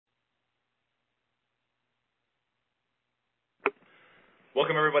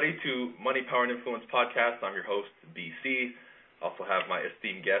Welcome, everybody, to Money, Power, and Influence podcast. I'm your host, BC. Also have my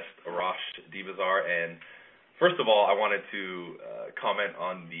esteemed guest, Arash Dibazar. And first of all, I wanted to comment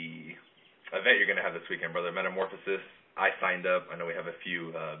on the event you're going to have this weekend, brother, Metamorphosis. I signed up. I know we have a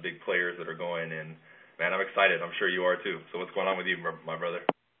few big players that are going, and, man, I'm excited. I'm sure you are, too. So what's going on with you, my brother?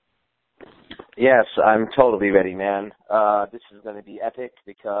 Yes, I'm totally ready, man. This is going to be epic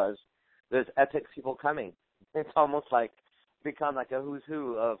because there's epic people coming. It's almost like become like a who's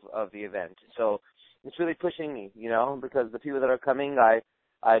who of the event. So it's really pushing me, because the people that are coming, I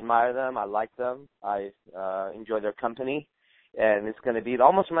admire them, I like them, I enjoy their company, and it's going to be, it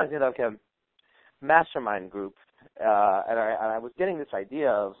almost reminds me of like a mastermind group, and I was getting this idea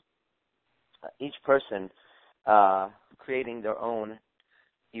of each person creating their own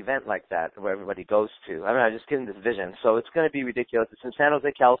event like that where everybody goes to. I mean, I'm just getting this vision. So it's going to be ridiculous. It's in San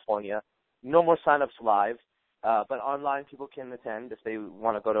Jose, California. No more sign-ups live, but online people can attend if they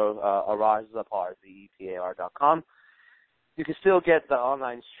want to go to Arash, ZEPAR.com. You can still get the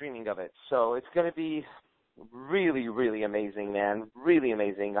online streaming of it. So it's going to be really, really amazing, man. Really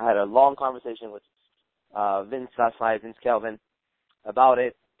amazing. I had a long conversation with Vince last night, Vince Kelvin, about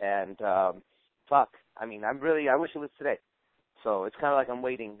it. And, I wish it was today. So it's kind of like I'm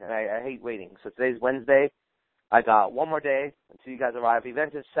waiting, and I hate waiting. So today's Wednesday. I got one more day until you guys arrive. The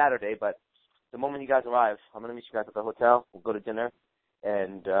event is Saturday, but the moment you guys arrive, I'm going to meet you guys at the hotel. We'll go to dinner,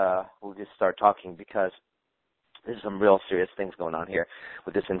 and we'll just start talking because there's some real serious things going on here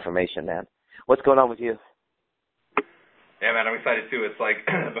with this information, man. What's going on with you? Yeah, man, I'm excited, too. It's like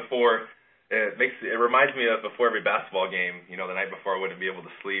it reminds me of before every basketball game, the night before I wouldn't be able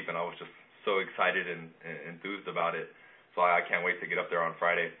to sleep, and I was just so excited and enthused about it. So I can't wait to get up there on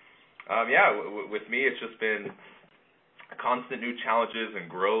Friday. With me, it's just been constant new challenges and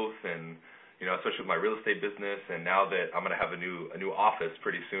growth, and especially with my real estate business. And now that I'm going to have a new office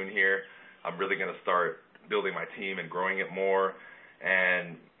pretty soon here, I'm really going to start building my team and growing it more.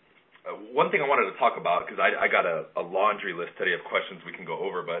 And one thing I wanted to talk about, because I got a laundry list today of questions we can go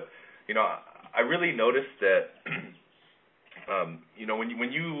over, but I really noticed that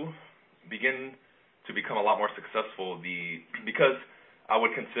when you begin to become a lot more successful, because I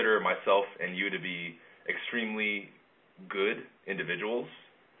would consider myself and you to be extremely good individuals,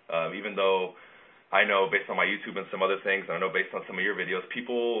 even though I know based on my YouTube and some other things, and I know based on some of your videos,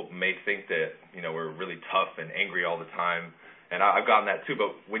 people may think that, we're really tough and angry all the time, and I've gotten that too,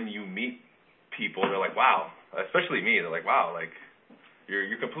 but when you meet people, they're like, wow, especially me, they're like, wow, like,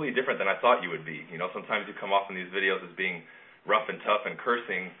 you're completely different than I thought you would be. Sometimes you come off in these videos as being rough and tough and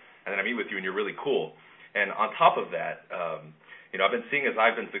cursing, and then I meet with you and you're really cool. And on top of that, I've been seeing as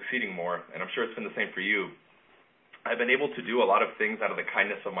I've been succeeding more, and I'm sure it's been the same for you, I've been able to do a lot of things out of the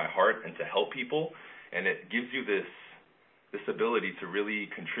kindness of my heart and to help people, and it gives you this ability to really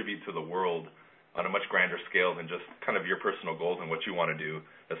contribute to the world on a much grander scale than just kind of your personal goals and what you want to do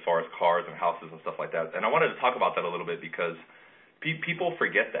as far as cars and houses and stuff like that. And I wanted to talk about that a little bit because people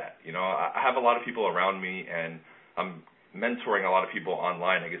forget that. I have a lot of people around me, and I'm mentoring a lot of people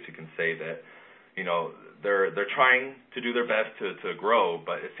online, I guess you can say, that they're trying to do their best to grow,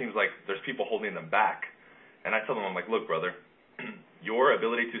 but it seems like there's people holding them back. And I tell them, I'm like, look, brother, your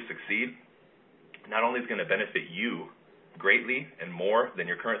ability to succeed not only is going to benefit you greatly and more than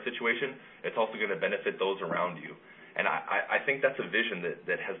your current situation, it's also going to benefit those around you. And I think that's a vision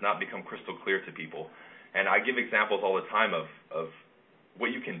that has not become crystal clear to people. And I give examples all the time of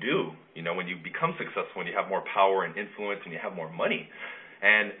what you can do, when you become successful, when you have more power and influence and you have more money.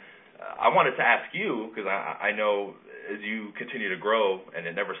 And I wanted to ask you, because I know as you continue to grow and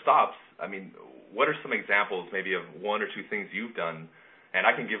it never stops, what are some examples maybe of one or two things you've done, and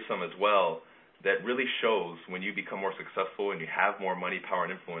I can give some as well, that really shows when you become more successful and you have more money, power,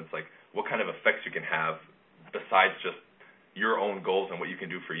 and influence, like what kind of effects you can have besides just your own goals and what you can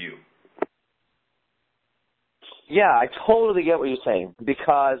do for you? Yeah, I totally get what you're saying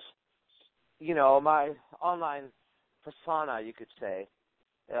because, my online persona, you could say,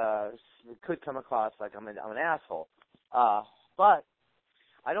 could come across like I'm an asshole. But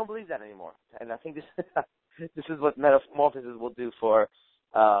I don't believe that anymore. And I think this is what Metamorphosis will do for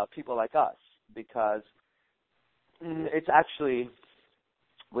people like us because it's actually,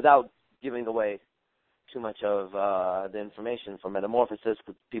 without giving away too much of the information from Metamorphosis,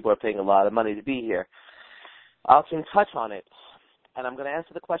 because people are paying a lot of money to be here, I can touch on it. And I'm going to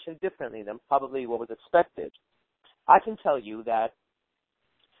answer the question differently than probably what was expected. I can tell you that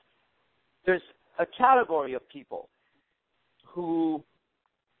there's a category of people who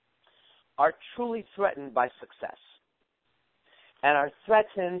are truly threatened by success and are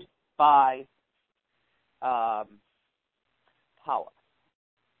threatened by power.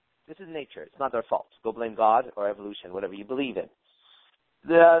 This is nature. It's not their fault. Go blame God or evolution, whatever you believe in.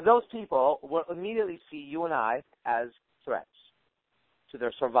 Those people will immediately see you and I as threats to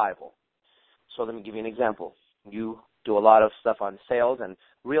their survival. So let me give you an example. You do a lot of stuff on sales and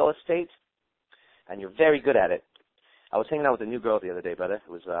real estate, and you're very good at it. I was hanging out with a new girl the other day, brother.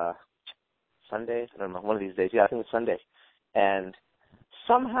 It was Sunday. I don't know, one of these days. Yeah, I think it was Sunday. And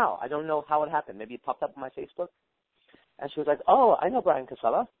somehow, I don't know how it happened. Maybe it popped up on my Facebook. And she was like, oh, I know Brian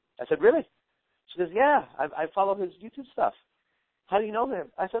Casella. I said, really? She goes, yeah, I follow his YouTube stuff. How do you know him?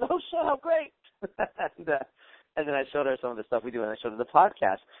 I said, oh, shit, how great. And then I showed her some of the stuff we do, and I showed her the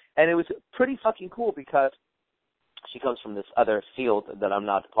podcast. And it was pretty fucking cool because she comes from this other field that I'm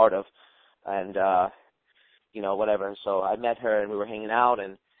not part of. And, whatever. So I met her, and we were hanging out,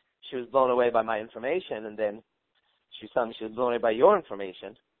 and she was blown away by my information. And then she was telling me she was blown away by your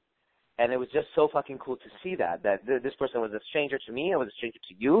information. And it was just so fucking cool to see that this person was a stranger to me. I was a stranger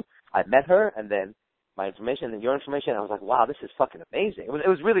to you. I met her, and then my information and your information. I was like, wow, this is fucking amazing. It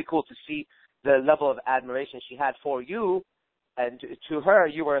was really cool to see the level of admiration she had for you, and to her,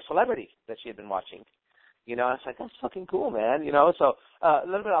 you were a celebrity that she had been watching. I was like, that's fucking cool, man. So a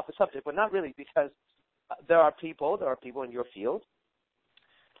little bit off the subject, but not really, because there are people in your field.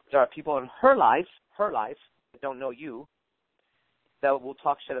 There are people in her life that don't know you, that will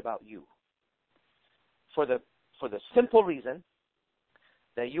talk shit about you. For the simple reason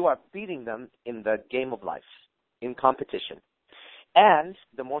that you are beating them in the game of life, in competition. And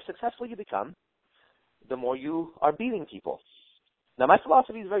the more successful you become, the more you are beating people. Now, my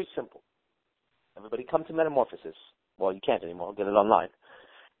philosophy is very simple. Everybody come to Metamorphosis. Well, you can't anymore. Get it online.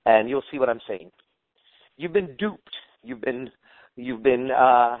 And you'll see what I'm saying. You've been duped. You've been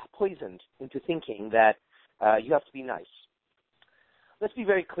poisoned into thinking that you have to be nice. Let's be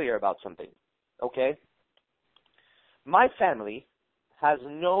very clear about something, okay? My family has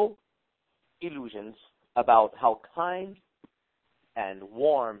no illusions about how kind and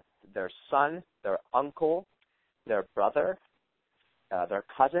warm their son, their uncle, their brother, their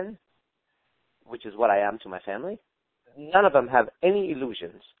cousin, which is what I am to my family. None of them have any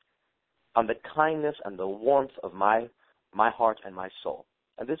illusions on the kindness and the warmth of my heart and my soul.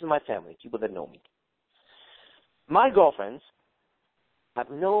 And this is my family, people that know me. My girlfriends have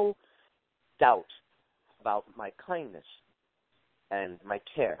no doubt about my kindness and my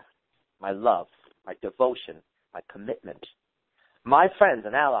care, my love, my devotion, my commitment. My friends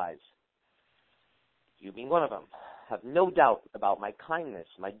and allies, you being one of them, have no doubt about my kindness,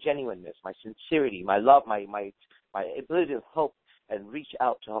 my genuineness, my sincerity, my love, my ability to help and reach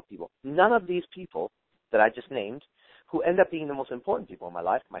out to help people. None of these people that I just named, who end up being the most important people in my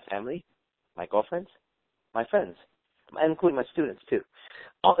life, my family, my girlfriends, my friends, including my students too.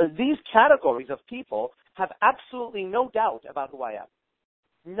 These categories of people have absolutely no doubt about who I am.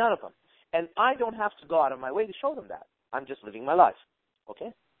 None of them. And I don't have to go out of my way to show them that. I'm just living my life.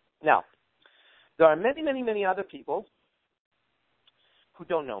 Okay? Now, there are many, many, many other people who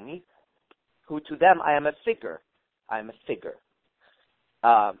don't know me, who to them I am a figure. I am a figure.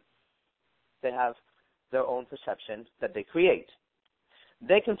 They have their own perception that they create.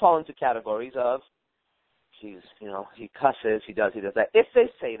 They can fall into categories of, he cusses, he does that. If they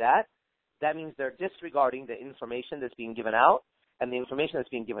say that, that means they're disregarding the information that's being given out, and the information that's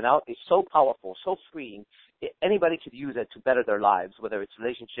being given out is so powerful, so freeing, anybody could use it to better their lives, whether it's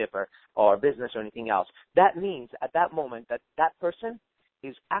relationship or business or anything else. That means at that moment that person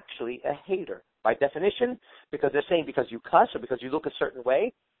is actually a hater by definition, because they're saying because you cuss or because you look a certain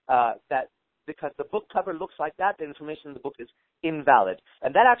way, that because the book cover looks like that, the information in the book is invalid.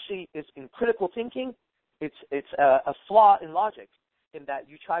 And that actually is, in critical thinking, it's a flaw in logic, in that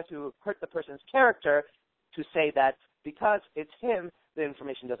you try to hurt the person's character to say that because it's him, the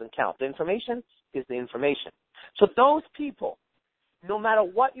information doesn't count. The information is the information. So those people, no matter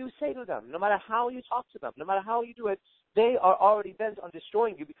what you say to them, no matter how you talk to them, no matter how you do it, they are already bent on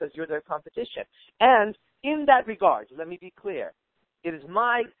destroying you because you're their competition. And in that regard, let me be clear, it is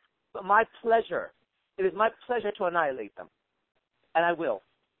my pleasure. It is my pleasure to annihilate them. And I will.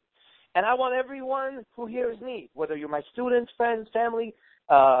 And I want everyone who hears me, whether you're my students, friends, family,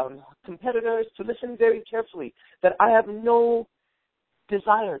 competitors, to listen very carefully, that I have no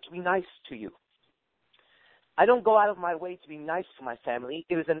desire to be nice to you. I don't go out of my way to be nice to my family.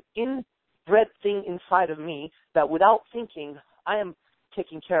 It is an inbred thing inside of me that without thinking, I am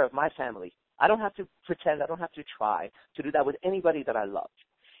taking care of my family. I don't have to pretend. I don't have to try to do that with anybody that I love.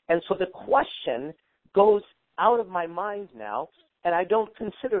 And so the question goes out of my mind now, and I don't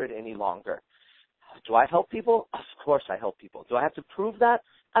consider it any longer. Do I help people? Of course I help people. Do I have to prove that?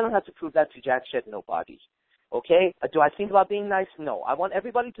 I don't have to prove that to jack shit nobody. Okay? Do I think about being nice? No. I want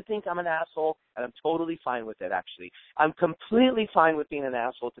everybody to think I'm an asshole, and I'm totally fine with it, actually. I'm completely fine with being an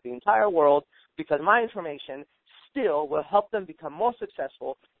asshole to the entire world because my information still will help them become more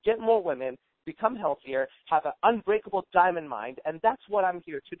successful, get more women, become healthier, have an unbreakable diamond mind, and that's what I'm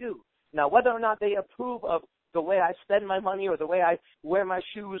here to do. Now, whether or not they approve of the way I spend my money or the way I wear my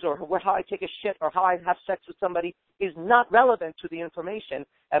shoes or how I take a shit or how I have sex with somebody is not relevant to the information,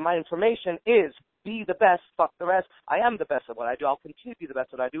 and my information is be the best, fuck the rest. I am the best at what I do. I'll continue to be the best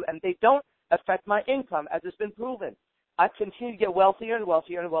at what I do, and they don't affect my income, as it's been proven. I continue to get wealthier and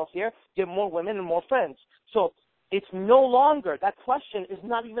wealthier and wealthier, get more women and more friends. So it's no longer, that question is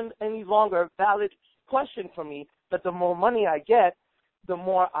not even any longer a valid question for me, that the more money I get, the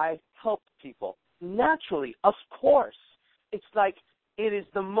more I help people. Naturally, of course. It's like it is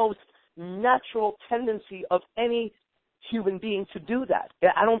the most natural tendency of any human being to do that.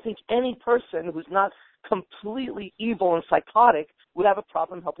 I don't think any person who's not completely evil and psychotic would have a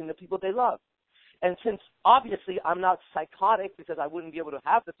problem helping the people they love. And since obviously I'm not psychotic because I wouldn't be able to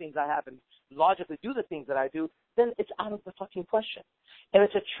have the things I have and logically do the things that I do, then it's out of the fucking question. And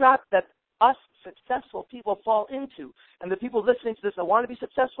it's a trap that us successful people fall into. And the people listening to this that want to be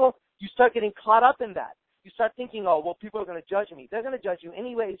successful, you start getting caught up in that. You start thinking, oh, well, people are going to judge me. They're going to judge you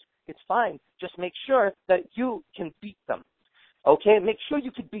anyways. It's fine. Just make sure that you can beat them. Okay? Make sure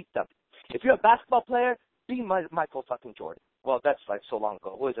you can beat them. If you're a basketball player, be Michael fucking Jordan. Well, that's like so long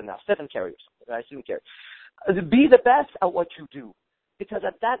ago. What is it now? Stephen Curry. Stephen Curry. Be the best at what you do. Because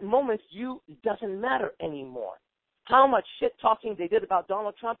at that moment, it doesn't matter anymore. How much shit talking they did about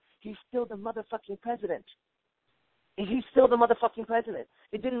Donald Trump, he's still the motherfucking president. He's still the motherfucking president.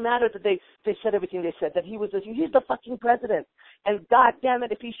 It didn't matter that they said everything they said, that he's the fucking president. And God damn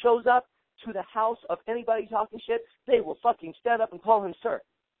it, if he shows up to the house of anybody talking shit, they will fucking stand up and call him sir.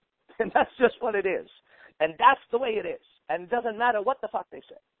 And that's just what it is. And that's the way it is. And it doesn't matter what the fuck they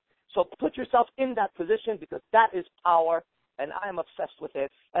say. So put yourself in that position because that is power, and I am obsessed with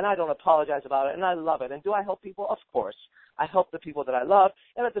it, and I don't apologize about it, and I love it. And do I help people? Of course. I help the people that I love,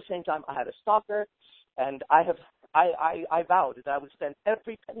 and at the same time, I had a stalker, and I vowed that I would spend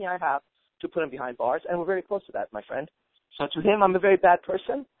every penny I have to put him behind bars, and we're very close to that, my friend. So to him, I'm a very bad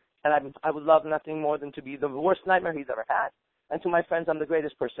person, and I would love nothing more than to be the worst nightmare he's ever had. And to my friends, I'm the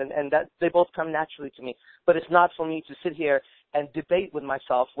greatest person, and that they both come naturally to me. But it's not for me to sit here and debate with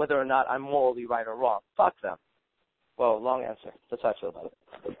myself whether or not I'm morally right or wrong. Fuck them. Well, long answer. That's how I feel about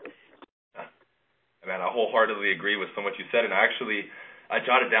it. Man, I wholeheartedly agree with so much you said, and I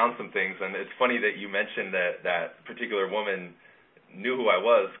jotted down some things, and it's funny that you mentioned that particular woman knew who I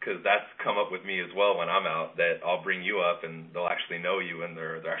was, because that's come up with me as well when I'm out, that I'll bring you up, and they'll actually know you, and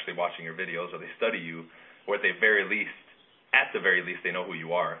they're actually watching your videos, or they study you, or at the very least, they know who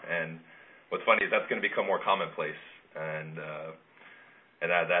you are. And what's funny is that's going to become more commonplace, and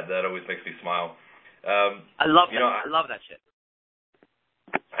that always makes me smile. I love that. I love that shit.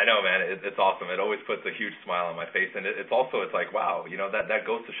 I know, man. It's awesome. It always puts a huge smile on my face, and it's like, wow, that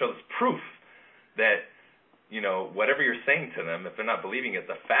goes to show this proof that, whatever you're saying to them, if they're not believing it,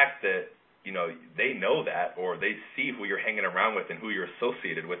 the fact that, they know that, or they see who you're hanging around with and who you're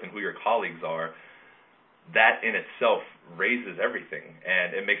associated with and who your colleagues are, that in itself raises everything,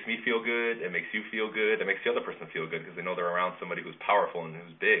 and it makes me feel good, it makes you feel good, it makes the other person feel good, because they know they're around somebody who's powerful and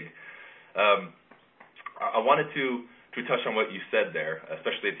who's big. I wanted to touch on what you said there,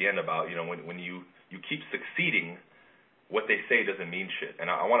 especially at the end about, when you keep succeeding, what they say doesn't mean shit. And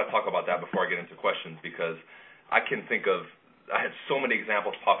I want to talk about that before I get into questions, because I had so many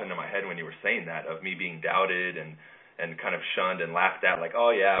examples pop into my head when you were saying that, of me being doubted and kind of shunned and laughed at, like, oh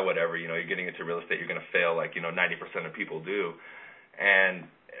yeah, whatever, you're getting into real estate, you're going to fail like, 90% of people do. And,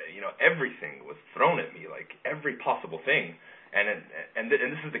 everything was thrown at me, like every possible thing. And this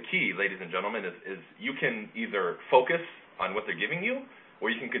is the key, ladies and gentlemen, is you can either focus on what they're giving you, or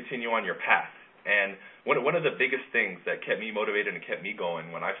you can continue on your path. And one of the biggest things that kept me motivated and kept me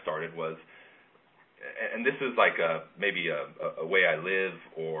going when I started was, and this is like maybe a way I live,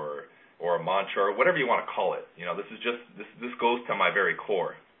 or a mantra, or whatever you want to call it. This goes to my very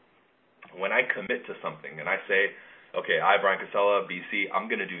core. When I commit to something and I say, okay, I, Brian Casella, BC, I'm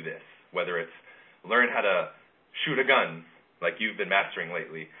going to do this, whether it's learn how to shoot a gun like you've been mastering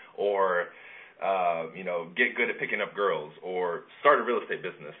lately, or get good at picking up girls, or start a real estate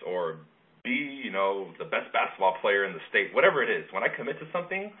business, or be the best basketball player in the state, whatever it is. When I commit to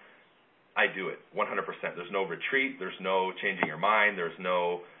something, I do it 100%. There's no retreat. There's no changing your mind. There's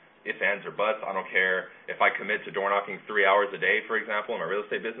no ifs, ands, or buts. I don't care if I commit to door knocking 3 hours a day, for example, in my real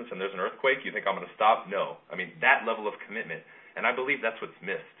estate business, and there's an earthquake. You think I'm going to stop? No. I mean, that level of commitment, and I believe that's what's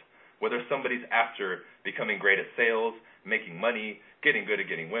missed. Whether somebody's after becoming great at sales, making money, getting good at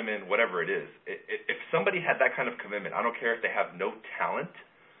getting women, whatever it is. If somebody had that kind of commitment, I don't care if they have no talent,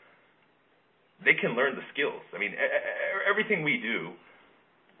 they can learn the skills. I mean, everything we do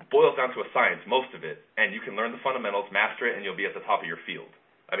boils down to a science, most of it, and you can learn the fundamentals, master it, and you'll be at the top of your field.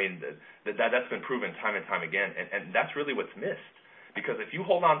 I mean, that's been proven time and time again, and that's really what's missed. Because if you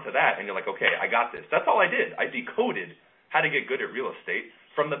hold on to that and you're like, okay, I got this. That's all I did. I decoded how to get good at real estate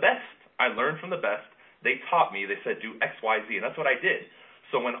from the best. I learned from the best. They taught me. They said, do X, Y, Z, and that's what I did.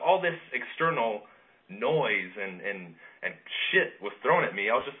 So when all this external noise and shit was thrown at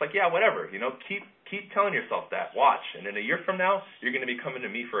me, I was just like, yeah, whatever. Keep telling yourself that. Watch. And in a year from now, you're going to be coming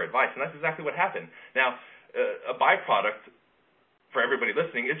to me for advice. And that's exactly what happened. Now, a byproduct for everybody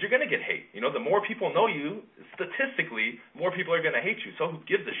listening is you're going to get hate. The more people know you, statistically, more people are going to hate you. So who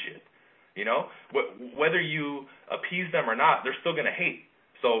gives a shit? Whether you appease them or not, they're still going to hate.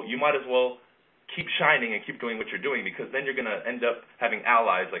 So you might as well keep shining and keep doing what you're doing, because then you're going to end up having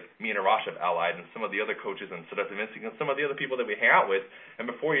allies like me and Arash have allied, and some of the other coaches and Seductive Instinct and some of the other people that we hang out with. And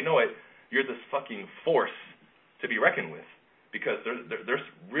before you know it, you're this fucking force to be reckoned with, because there's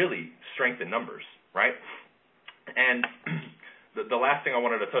really strength in numbers, right? And the last thing I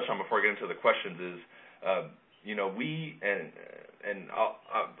wanted to touch on before I get into the questions is,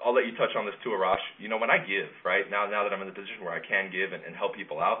 I'll let you touch on this too, Arash. When I give, right, now that I'm in the position where I can give and help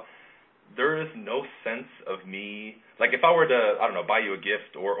people out, there is no sense of me, like if I were to, I don't know, buy you a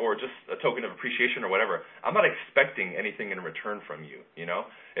gift or just a token of appreciation or whatever, I'm not expecting anything in return from you,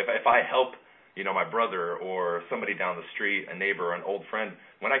 If I help, my brother or somebody down the street, a neighbor or an old friend,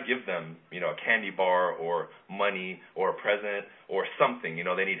 when I give them, a candy bar or money or a present or something,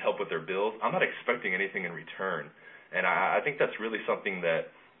 they need help with their bills, I'm not expecting anything in return. And I think that's really something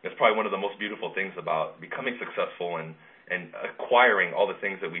that is probably one of the most beautiful things about becoming successful and acquiring all the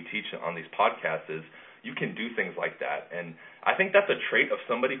things that we teach on these podcasts is you can do things like that. And I think that's a trait of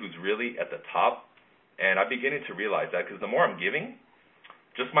somebody who's really at the top, and I'm beginning to realize that, because the more I'm giving,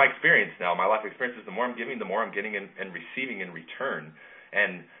 just my experience now, my life experience is the more I'm giving, the more I'm getting and receiving in return.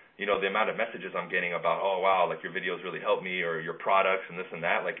 And, the amount of messages I'm getting about, oh, wow, like your videos really helped me, or your products and this and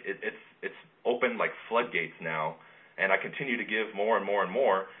that, like it's opened like floodgates now, and I continue to give more and more and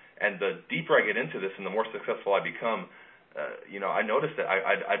more. And the deeper I get into this and the more successful I become, I notice that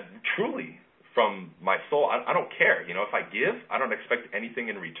I truly, from my soul, I don't care. If I give, I don't expect anything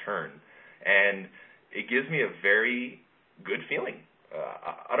in return. And it gives me a very good feeling.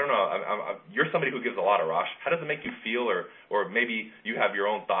 I don't know. You're somebody who gives a lot, Arash. How does it make you feel, or maybe you have your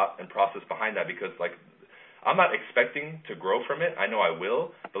own thought and process behind that? Because, like, I'm not expecting to grow from it. I know I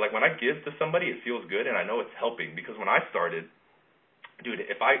will. But, like, when I give to somebody, it feels good, and I know it's helping. Because when I started, dude,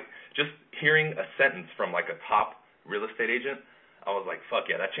 if I just hearing a sentence from, like, a top real estate agent, I was like, fuck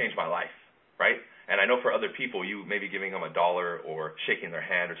yeah, that changed my life, right? And I know for other people, you maybe giving them $1 or shaking their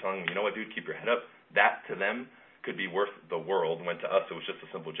hand or telling them, you know what, dude, keep your head up, that to them could be worth the world, when to us it was just a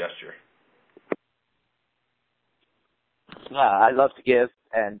simple gesture. Yeah, I love to give,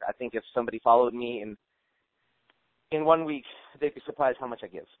 and I think if somebody followed me in 1 week, they'd be surprised how much I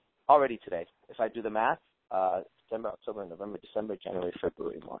give. Already today, if I do the math, September, October, November, December, January,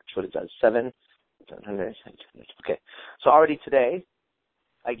 February, March. What is that? 700. Okay. So already today,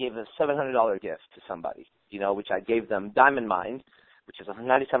 I gave a $700 gift to somebody, which I gave them Diamond Mind, which is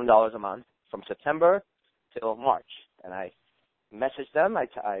 $97 a month from September till March. And I messaged them. I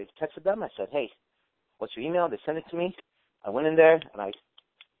texted them. I said, hey, what's your email? They sent it to me. I went in there, and I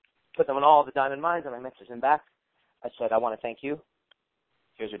put them on all the Diamond Minds, and I messaged them back. I said, I want to thank you.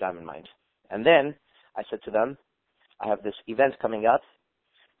 Here's your Diamond Mind. And then I said to them, I have this event coming up,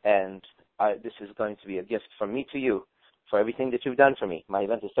 and this is going to be a gift from me to you for everything that you've done for me. My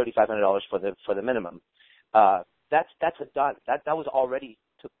event is $3,500 for the minimum. That's a done. That was already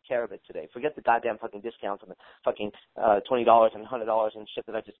took care of it today. Forget the goddamn fucking discounts and the fucking $20 and $100 and shit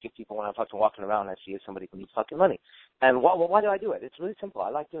that I just give people when I'm fucking walking around and I see somebody who needs fucking money. And why do I do it? It's really simple. I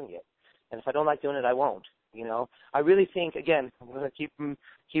like doing it. And if I don't like doing it, I won't. I really think, again, I'm going to keep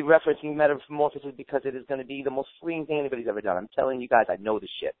referencing metamorphosis because it is going to be the most freeing thing anybody's ever done. I'm telling you guys, I know this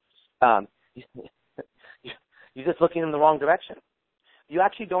shit. You're just looking in the wrong direction. You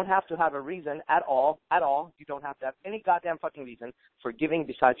actually don't have to have a reason at all. You don't have to have any goddamn fucking reason for giving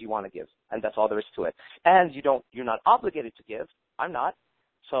besides you want to give. And that's all there is to it. And you're not obligated to give. I'm not.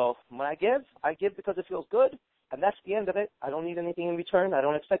 So when I give because it feels good. And that's the end of it. I don't need anything in return. I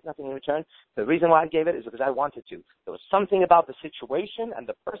don't expect nothing in return. The reason why I gave it is because I wanted to. There was something about the situation and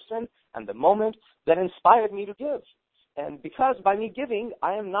the person and the moment that inspired me to give. And because by me giving,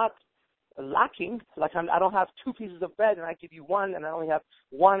 I am not lacking. Like I don't have 2 pieces of bread and I give you 1 and I only have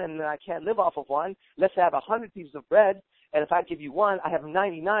 1 and I can't live off of 1. Let's say I have 100 pieces of bread and if I give you 1, I have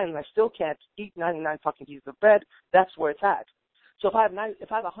 99 and I still can't eat 99 fucking pieces of bread. That's where it's at. So if I have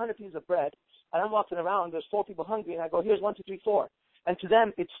 100 pieces of bread and I'm walking around, there's 4 people hungry and I go, here's 1, 2, 3, 4. And to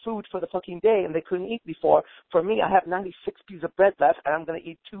them, it's food for the fucking day and they couldn't eat before. For me, I have 96 pieces of bread left and I'm going to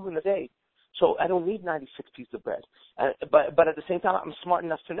eat 2 in a day. So I don't need 96 pieces of bread. But at the same time, I'm smart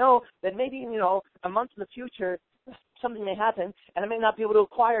enough to know that maybe, a month in the future, something may happen, and I may not be able to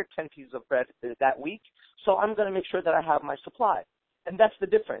acquire 10 pieces of bread that week. So I'm going to make sure that I have my supply. And that's the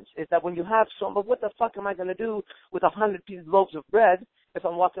difference, is that when you have some, but what the fuck am I going to do with 100 loaves of bread if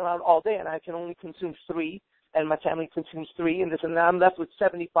I'm walking around all day and I can only consume 3, and my family consumes 3, and I'm left with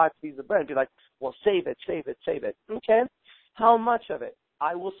 75 pieces of bread? And be like, well, save it. Okay? How much of it?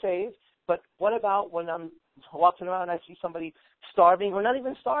 I will save. But what about when I'm walking around and I see somebody starving, or not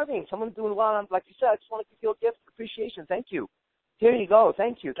even starving, someone's doing well, and I'm like you said, I just want to give you a gift of appreciation. Thank you. Here you go.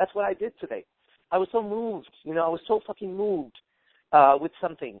 Thank you. That's what I did today. I was so moved. I was so fucking moved with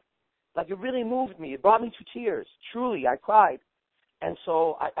something. Like, it really moved me. It brought me to tears. Truly, I cried. And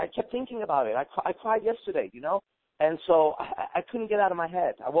so I kept thinking about it. I cried yesterday, And so I couldn't get out of my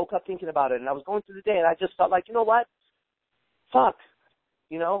head. I woke up thinking about it, and I was going through the day, and I just felt like, you know what? Fuck.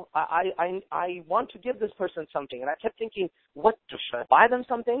 I want to give this person something, and I kept thinking, should I buy them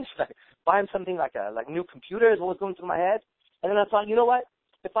something? Should I buy them something like a new computer? Is what was going through my head. And then I thought, you know what?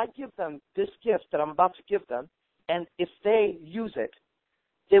 If I give them this gift that I'm about to give them, and if they use it,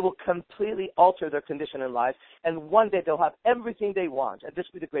 they will completely alter their condition in life, and one day they'll have everything they want, and this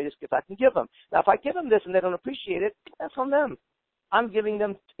will be the greatest gift I can give them. Now, if I give them this and they don't appreciate it, that's on them. I'm giving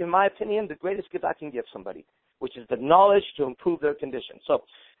them, in my opinion, the greatest gift I can give somebody, which is the knowledge to improve their condition. So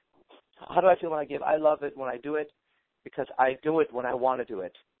how do I feel when I give? I love it when I do it because I do it when I want to do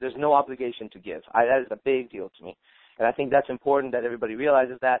it. There's no obligation to give. That is a big deal to me. And I think that's important that everybody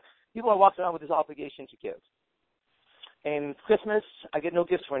realizes that people are walking around with this obligation to give. And Christmas, I get no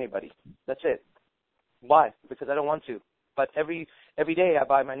gifts for anybody. That's it. Why? Because I don't want to. But every day I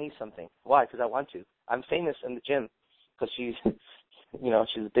buy my niece something. Why? Because I want to. I'm famous in the gym because she's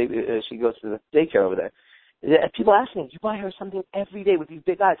she goes to the daycare over there. People ask me, you buy her something every day with these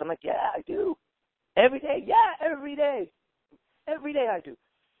big eyes? I'm like, yeah, I do. Every day? Yeah, every day. Every day I do.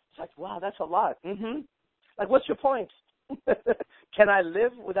 It's like, wow, that's a lot. Like, what's your point? Can I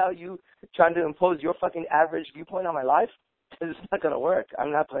live without you trying to impose your fucking average viewpoint on my life? Because it's not going to work.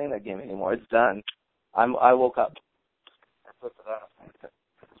 I'm not playing that game anymore. It's done. I woke up.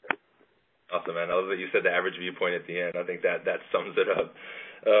 Awesome, man. I love that you said the average viewpoint at the end. I think that sums it up.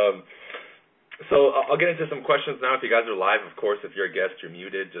 So I'll get into some questions now. If you guys are live, of course, if you're a guest, you're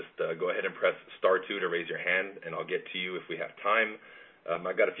muted. Just go ahead and press *2 to raise your hand, and I'll get to you if we have time.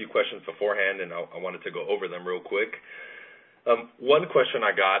 I got a few questions beforehand, and I wanted to go over them real quick. One question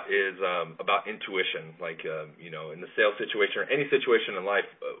I got is about intuition. Like, in the sales situation or any situation in life,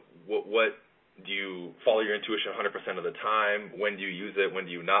 what do you follow your intuition 100% of the time? When do you use it? When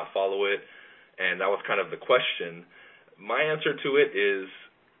do you not follow it? And that was kind of the question. My answer to it is,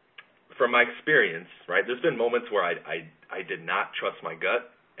 from my experience, right, there's been moments where I did not trust my gut,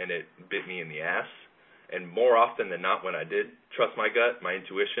 and it bit me in the ass. And more often than not, when I did trust my gut, my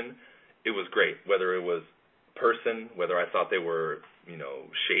intuition, it was great, whether it was person, whether I thought they were,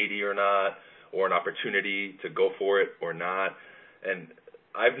 shady or not, or an opportunity to go for it or not. And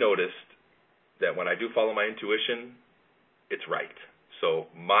I've noticed that when I do follow my intuition, it's right. So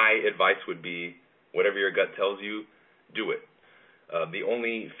my advice would be, whatever your gut tells you, do it. The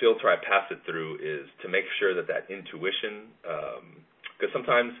only filter I pass it through is to make sure that intuition, because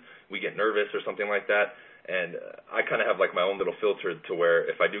sometimes we get nervous or something like that, and I kind of have like my own little filter to where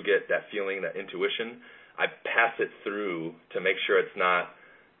if I do get that feeling, that intuition, I pass it through to make sure it's not,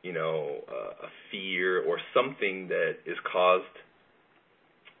 a fear or something that is caused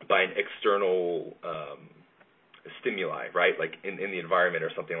by an external stimuli, right? Like in the environment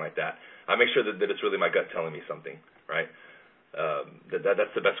or something like that. I make sure that it's really my gut telling me something, right?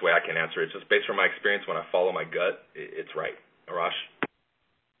 That's the best way I can answer it. It's just based on my experience. When I follow my gut, it's right. Arash?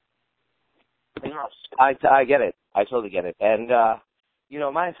 I get it. I totally get it. And,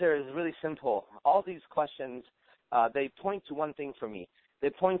 my answer is really simple. All these questions, they point to one thing for me. They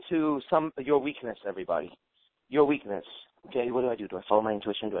point to your weakness, everybody. Your weakness. Okay, what do? Do I follow my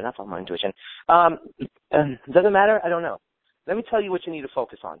intuition? Do I not follow my intuition? Doesn't matter? I don't know. Let me tell you what you need to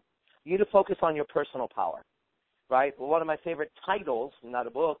focus on. You need to focus on your personal power. Right? Well, one of my favorite titles, not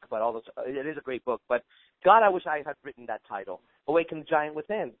a book, but it is a great book, but God, I wish I had written that title, Awaken the Giant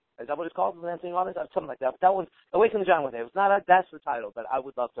Within. Is that what it's called? Anthony Robbins? Something like that. But that one, Awaken the Giant Within. It's not that's the title, but I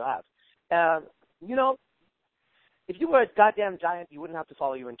would love to have. You know, if you were a goddamn giant, you wouldn't have to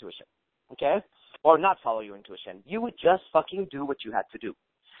follow your intuition, okay? Or not follow your intuition. You would just fucking do what you had to do.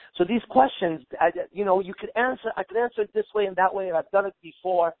 So these questions, you could answer. I could answer it this way and that way, and I've done it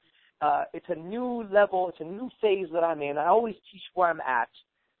before. It's a new level. It's a new phase that I'm in. I always teach where I'm at.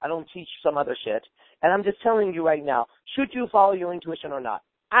 I don't teach some other shit. And I'm just telling you right now, should you follow your intuition or not?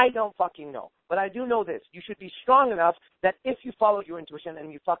 I don't fucking know. But I do know this. You should be strong enough that if you follow your intuition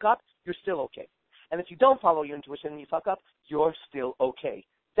and you fuck up, you're still okay. And if you don't follow your intuition and you fuck up, you're still okay.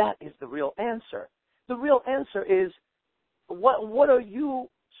 That is the real answer. The real answer is, what are you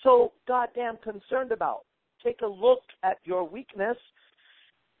so goddamn concerned about? Take a look at your weakness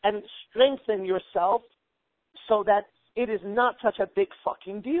and strengthen yourself so that it is not such a big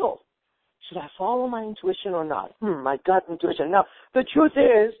fucking deal. Should I follow my intuition or not? My gut intuition. Now, the truth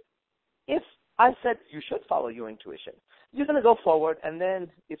is, if I said you should follow your intuition, you're going to go forward, and then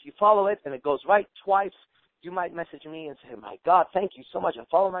if you follow it and it goes right twice, you might message me and say, my God, thank you so much. I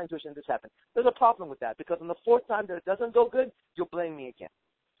followed my intuition. This happened. There's a problem with that, because on the fourth time that it doesn't go good, you'll blame me again.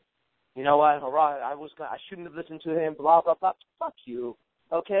 You know what? I shouldn't have listened to him, blah, blah, blah. Fuck you.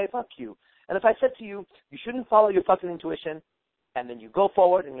 Okay? Fuck you. And if I said to you, you shouldn't follow your fucking intuition, and then you go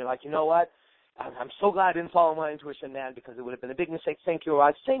forward and you're like, you know what? I'm so glad I didn't follow my intuition, man, because it would have been a big mistake. Thank you.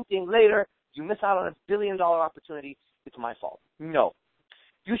 Or same thing later. You miss out on a billion-dollar opportunity. It's my fault. No.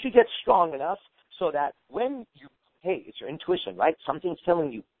 You should get strong enough so that when hey, it's your intuition, right? Something's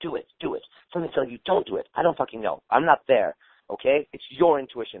telling you, do it. Something's telling you, don't do it. I don't fucking know. I'm not there, okay? It's your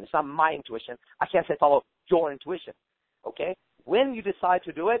intuition. It's not my intuition. I can't say follow your intuition, okay? When you decide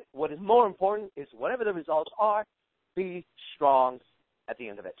to do it, what is more important is whatever the results are, be strong at the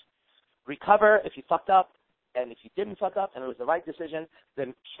end of it. Recover if you fucked up, and if you didn't fuck up and it was the right decision,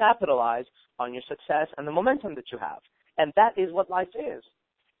 then capitalize on your success and the momentum that you have. And that is what life is.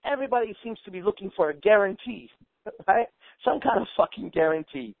 Everybody seems to be looking for a guarantee, right? Some kind of fucking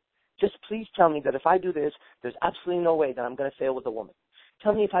guarantee. Just please tell me that if I do this, there's absolutely no way that I'm going to fail with a woman.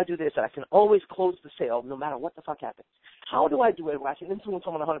 Tell me if I do this that I can always close the sale no matter what the fuck happens. How do I do it where I can influence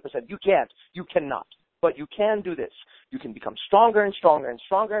someone 100%? You can't. You cannot. But you can do this. You can become stronger and stronger and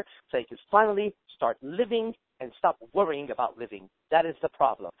stronger so you can finally start living and stop worrying about living. That is the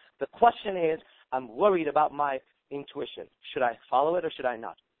problem. The question is, I'm worried about my intuition. Should I follow it or should I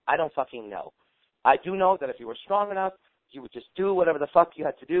not? I don't fucking know. I do know that if you were strong enough, you would just do whatever the fuck you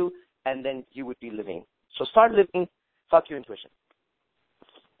had to do, and then you would be living. So start living. Fuck your intuition.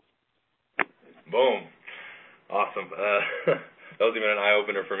 Boom. Awesome. That was even an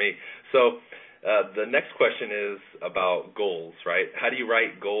eye-opener for me. So the next question is about goals, right? How do you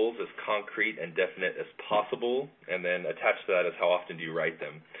write goals as concrete and definite as possible? And then attached to that is how often do you write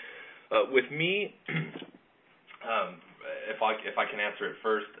them? With me, if I can answer it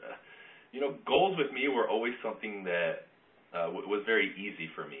first, goals with me were always something that was very easy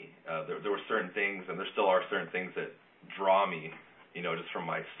for me. There were certain things, and there still are certain things that draw me, just from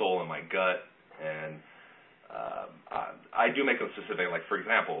my soul and my gut. And I do make them specific. Like, for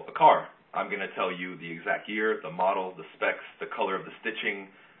example, a car. I'm going to tell you the exact year, the model, the specs, the color of the stitching,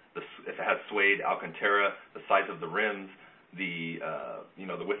 if it has suede, Alcantara, the size of the rims, the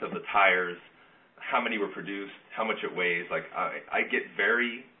width of the tires, how many were produced, how much it weighs. Like, I get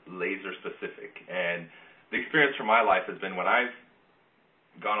very laser specific. And the experience from my life has been when I've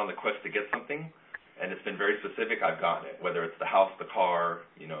gone on the quest to get something, and it's been very specific, I've gotten it. Whether it's the house, the car,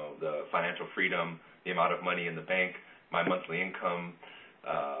 the financial freedom, the amount of money in the bank, my monthly income,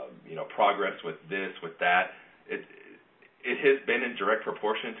 progress with this, with that. It has been in direct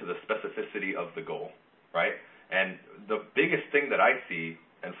proportion to the specificity of the goal, right? And the biggest thing that I see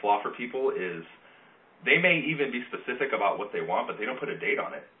and flaw for people is they may even be specific about what they want, but they don't put a date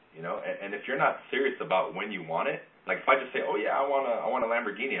on it, And if you're not serious about when you want it, like if I just say, oh yeah, I want a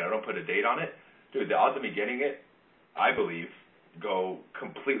Lamborghini, and I don't put a date on it, dude, the odds of me getting it, I believe, go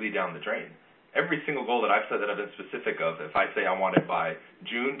completely down the drain. Every single goal that I've said that I've been specific of, if I say I want it by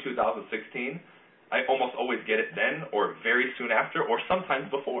June 2016, I almost always get it then or very soon after or sometimes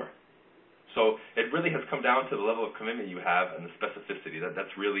before. So it really has come down to the level of commitment you have and the specificity.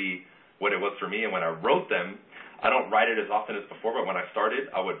 That's really what it was for me. And when I wrote them, I don't write it as often as before, but when I started,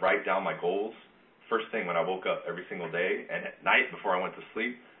 I would write down my goals first thing when I woke up every single day. And at night before I went to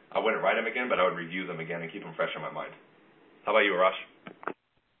sleep, I wouldn't write them again, but I would review them again and keep them fresh in my mind. How about you, Arash?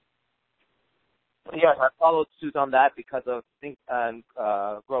 Yes, I followed suit on that because of Think and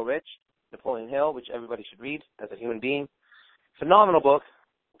Grow Rich, Napoleon Hill, which everybody should read as a human being. Phenomenal book.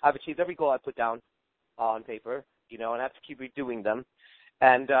 I've achieved every goal I put down on paper, and I have to keep redoing them.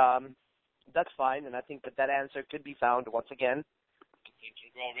 And that's fine, and I think that answer could be found, once again, Think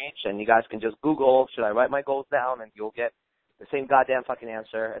and Grow Rich, and you guys can just Google, should I write my goals down, and you'll get the same goddamn fucking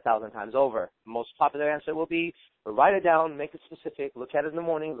answer 1,000 times over. The most popular answer will be, write it down, make it specific, look at it in the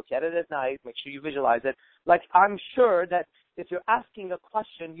morning, look at it at night, make sure you visualize it. Like, I'm sure that if you're asking a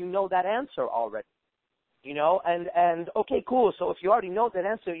question, you know that answer already. You know, and okay, cool. So if you already know that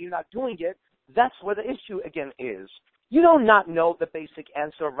answer, you're not doing it, that's where the issue again is. You do not know the basic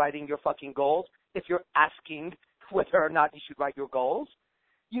answer of writing your fucking goals if you're asking whether or not you should write your goals.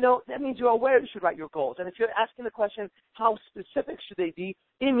 You know, that means you're aware you should write your goals. And if you're asking the question, how specific should they be,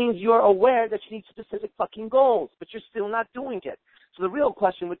 it means you're aware that you need specific fucking goals, but you're still not doing it. So the real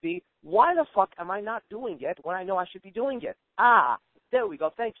question would be, why the fuck am I not doing it when I know I should be doing it? Ah, there we go.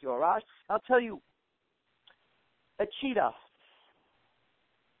 Thank you, Arash. I'll tell you, a cheetah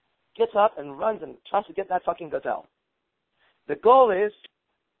gets up and runs and tries to get that fucking gazelle. The goal is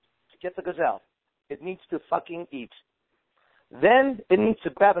to get the gazelle. It needs to fucking eat. Then it needs to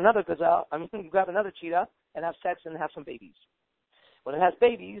grab another grab another cheetah and have sex and have some babies. When it has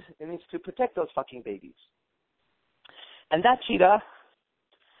babies, it needs to protect those fucking babies. And that cheetah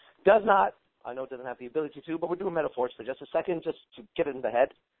does not, I know it doesn't have the ability to, but we're doing metaphors for just a second, just to get it in the head.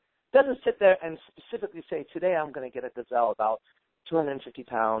 Doesn't sit there and specifically say, today I'm going to get a gazelle about 250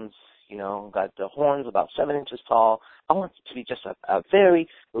 pounds, you know, got the horns about 7 inches tall. I want it to be just a very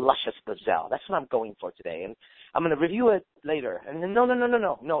luscious gazelle. That's what I'm going for today. And I'm going to review it later. And then, no.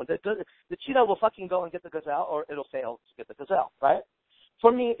 The cheetah will fucking go and get the gazelle, or it'll fail to get the gazelle, right?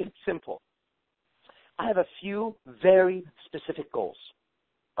 For me, it's simple. I have a few very specific goals,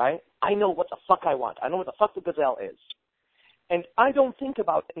 right? I know what the fuck I want. I know what the fuck the gazelle is. And I don't think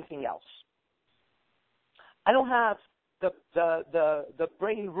about anything else. I don't have the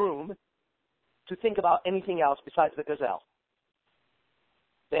brain room to think about anything else besides the gazelle.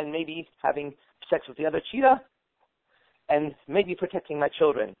 Then maybe having sex with the other cheetah and maybe protecting my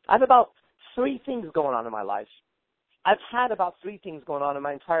children. I have about 3 things going on in my life. I've had about 3 things going on in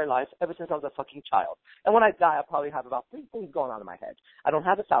my entire life ever since I was a fucking child. And when I die, I'll probably have about 3 things going on in my head. I don't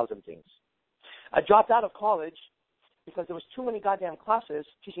have 1,000 things. I dropped out of college because there was too many goddamn classes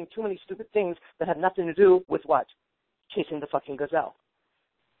teaching too many stupid things that had nothing to do with what? Chasing the fucking gazelle.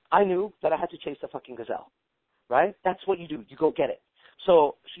 I knew that I had to chase the fucking gazelle, right? That's what you do. You go get it.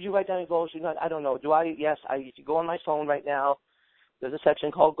 So should you write down your goals? Should you not? I don't know. Do I? Yes. If you go on my phone right now, there's a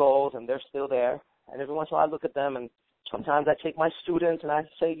section called goals, and they're still there. And every once in a while I look at them, and sometimes I take my students and I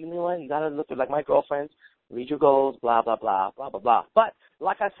say, you know what? You got to look at, like my girlfriends, read your goals, blah, blah, blah, blah, blah, blah. But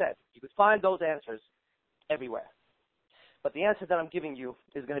like I said, you could find those answers everywhere. But the answer that I'm giving you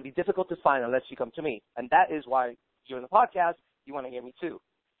is going to be difficult to find unless you come to me. And that is why you're in the podcast, you want to hear me too.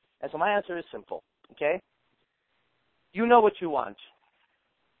 And so my answer is simple, okay? You know what you want,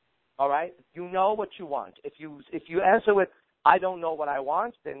 all right? You know what you want. If you answer with, I don't know what I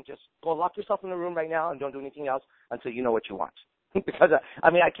want, then just go lock yourself in the room right now and don't do anything else until you know what you want. Because, I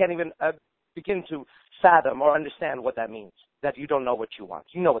can't even begin to fathom or understand what that means, that you don't know what you want.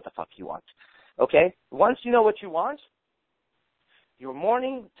 You know what the fuck you want, okay? Once you know what you want, your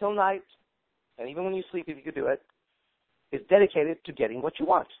morning till night, and even when you sleep, if you could do it, is dedicated to getting what you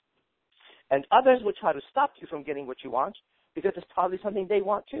want. And others will try to stop you from getting what you want because it's probably something they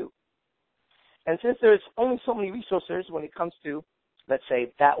want too. And since there's only so many resources when it comes to, let's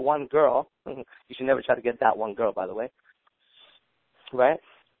say, that one girl, you should never try to get that one girl, by the way, right?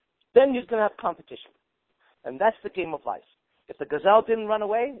 Then you're going to have competition. And that's the game of life. If the gazelle didn't run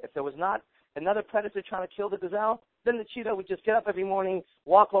away, if there was not another predator trying to kill the gazelle, then the cheetah would just get up every morning,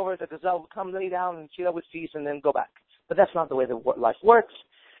 walk over, the gazelle would come lay down, and the cheetah would feast and then go back. But that's not the way life works,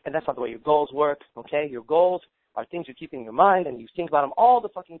 and that's not the way your goals work, okay? Your goals are things you keep in your mind, and you think about them all the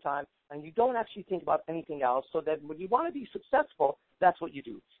fucking time, and you don't actually think about anything else, so that when you want to be successful, that's what you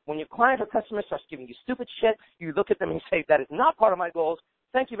do. When your client or customer starts giving you stupid shit, you look at them and you say, that is not part of my goals.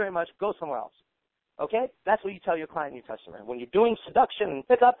 Thank you very much. Go somewhere else. Okay? That's what you tell your client and your customer. When you're doing seduction and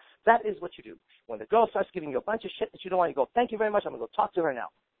pickup, that is what you do. When the girl starts giving you a bunch of shit that you don't want, you go, thank you very much. I'm going to go talk to her now.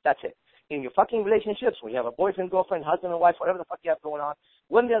 That's it. In your fucking relationships, when you have a boyfriend, girlfriend, husband, or wife, whatever the fuck you have going on,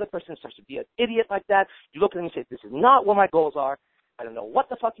 when the other person starts to be an idiot like that, you look at them and say, this is not what my goals are. I don't know what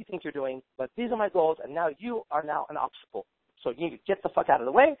the fuck you think you're doing, but these are my goals, and now you are now an obstacle. So you need to get the fuck out of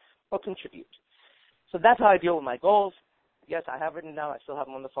the way or contribute. So that's how I deal with my goals. Yes, I have written down. I still have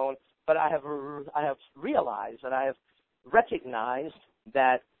them on the phone. But I have realized and I have recognized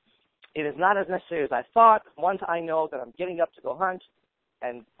that it is not as necessary as I thought. Once I know that I'm getting up to go hunt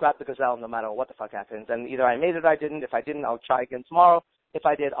and grab the gazelle no matter what the fuck happens. And either I made it or I didn't. If I didn't, I'll try again tomorrow. If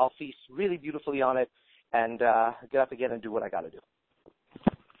I did, I'll feast really beautifully on it and get up again and do what I got to do.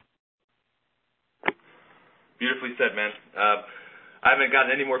 Beautifully said, man. I haven't gotten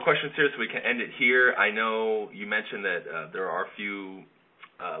any more questions here, so we can end it here. I know you mentioned that there are a few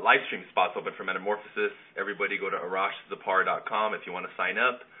live stream spots open for Metamorphosis. Everybody go to arashzapar.com if you want to sign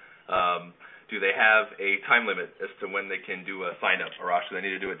up. Do they have a time limit as to when they can do a sign up? Arash, do they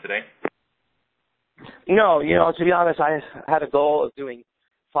need to do it today? No, to be honest, I had a goal of doing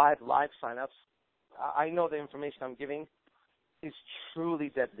 5 live signups. I know the information I'm giving is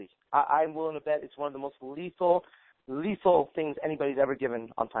truly deadly. I'm willing to bet it's one of the most lethal things anybody's ever given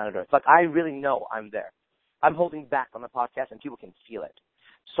on planet Earth. Like, I really know I'm there. I'm holding back on the podcast, and people can feel it.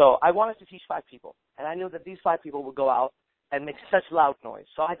 So I wanted to teach 5 people, and I knew that these 5 people would go out and make such loud noise.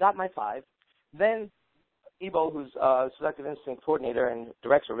 So I got my 5. Then Ebo, who's Selective Instinct coordinator and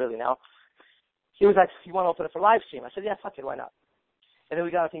director really now, he was like, you want to open it for live stream? I said, yeah, fuck it, why not? And then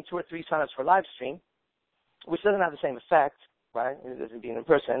we got, I think, 2 or 3 signups for live stream, which doesn't have the same effect, right? It doesn't being in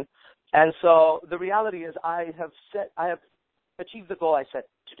person. And so the reality is I have achieved the goal I set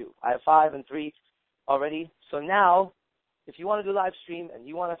to do. I have 5 and 3 already. So now, if you want to do live stream and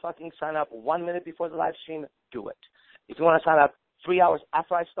you want to fucking sign up 1 minute before the live stream, do it. If you want to sign up 3 hours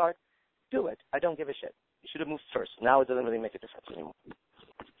after I start, do it. I don't give a shit. You should have moved first. Now it doesn't really make a difference anymore.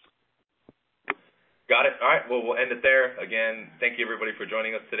 Got it. All right. Well, we'll end it there. Again, thank you, everybody, for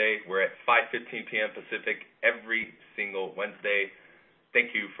joining us today. We're at 5:15 p.m. Pacific every single Wednesday.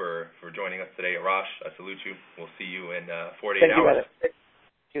 Thank you for joining us today. Arash, I salute you. We'll see you in 48 hours.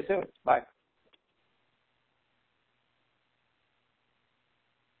 See you soon. Bye.